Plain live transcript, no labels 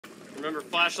Remember,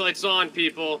 flashlights on,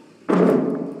 people.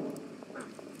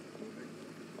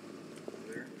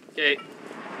 Okay.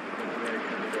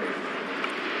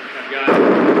 I've got it.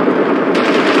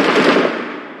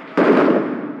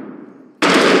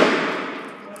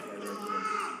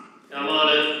 I'm on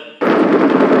it.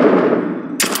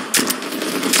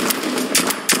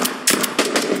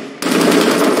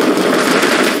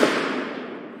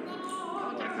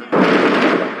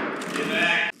 Get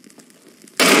back.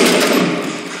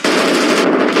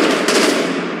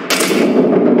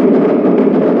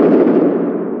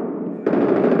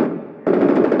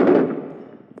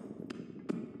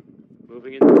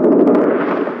 Moving in.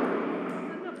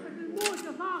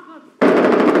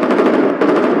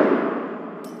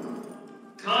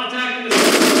 Contact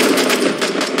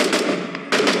the...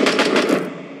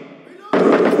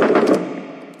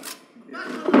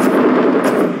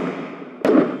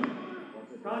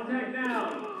 Contact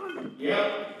down.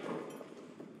 Yep.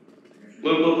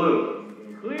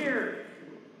 Blue. Clear.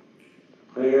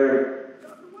 Clear.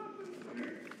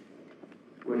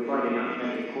 We're finding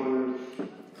out the corners.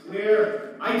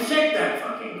 Clear. I checked that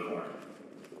fucking corner.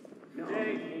 No.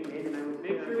 Hey,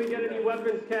 make sure we get any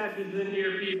weapons caches in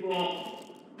here, people.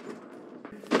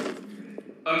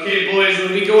 Okay, boys,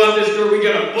 when we go out this door, we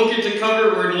gotta book it to cover.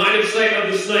 We're in line of sight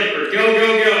of the sniper. Go,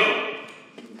 go, go.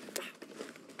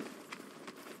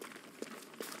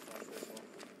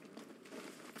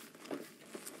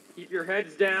 Keep your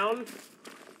heads down.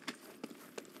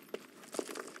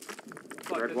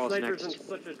 Fuck, Red the wall's sniper's next. in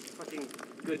such a fucking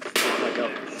good spot.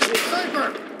 Go.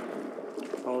 Sniper!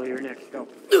 Follow your next. Go.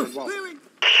 First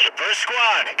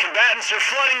squad, combatants are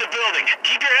flooding the building.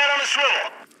 Keep your head on a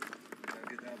swivel.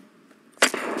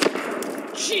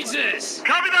 Jesus!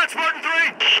 Copy that, Spartan 3!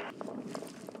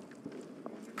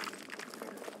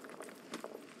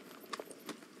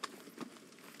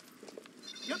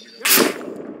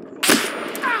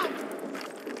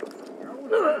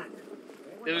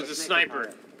 It was a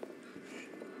sniper.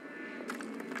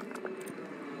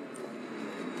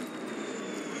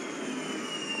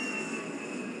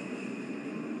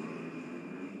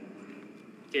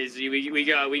 Okay, Z, we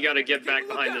gotta get back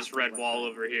behind this red wall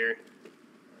over here.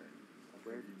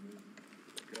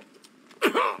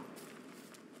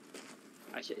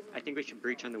 I think we should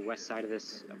breach on the west side of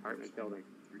this apartment building.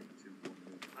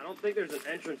 I don't think there's an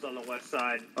entrance on the west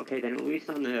side. Okay, then at least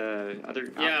on the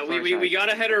other. Yeah, far we side.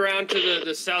 gotta head around to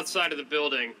the south side of the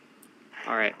building.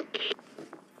 All right.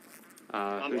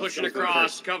 I'm who's pushing gonna go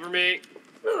across. first? Cover me.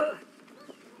 All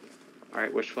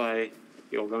right, Wishfly,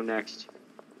 you'll go next.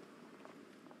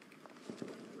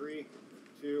 3,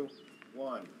 2,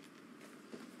 1.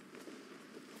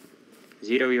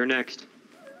 Zito, you're next.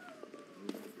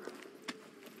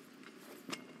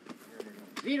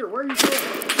 Peter, where are you going?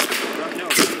 No,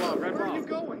 red Where wall. are you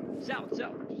going? South.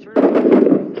 Turn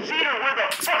around. Cedar, where the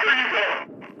fuck are you going?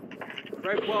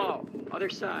 Red wall. Other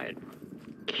side.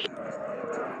 All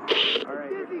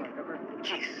right.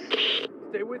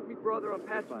 Stay with me, brother. I'm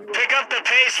patching you up. Pick up the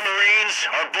pace, Marines.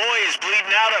 Our boy is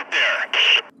bleeding out up there.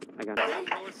 I got it.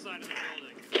 North side of the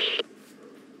building.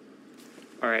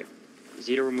 All right.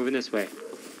 Zito, we're moving this way.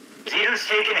 Cedar's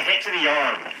taking a hit to the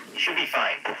arm. Should be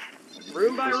fine.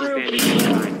 Room by This is room. bandaging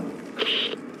fine.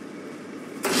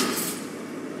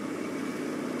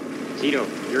 Zito,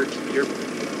 you're.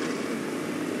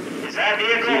 Is that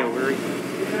vehicle? Zito, where are you?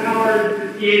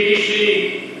 Howard, the ABC.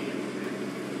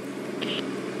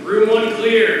 Room 1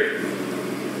 clear.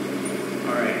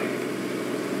 Alright.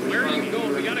 Where are you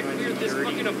going? We gotta clear this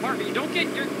fucking apartment. You're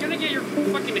gonna get your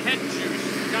fucking head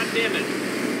juiced. God damn it.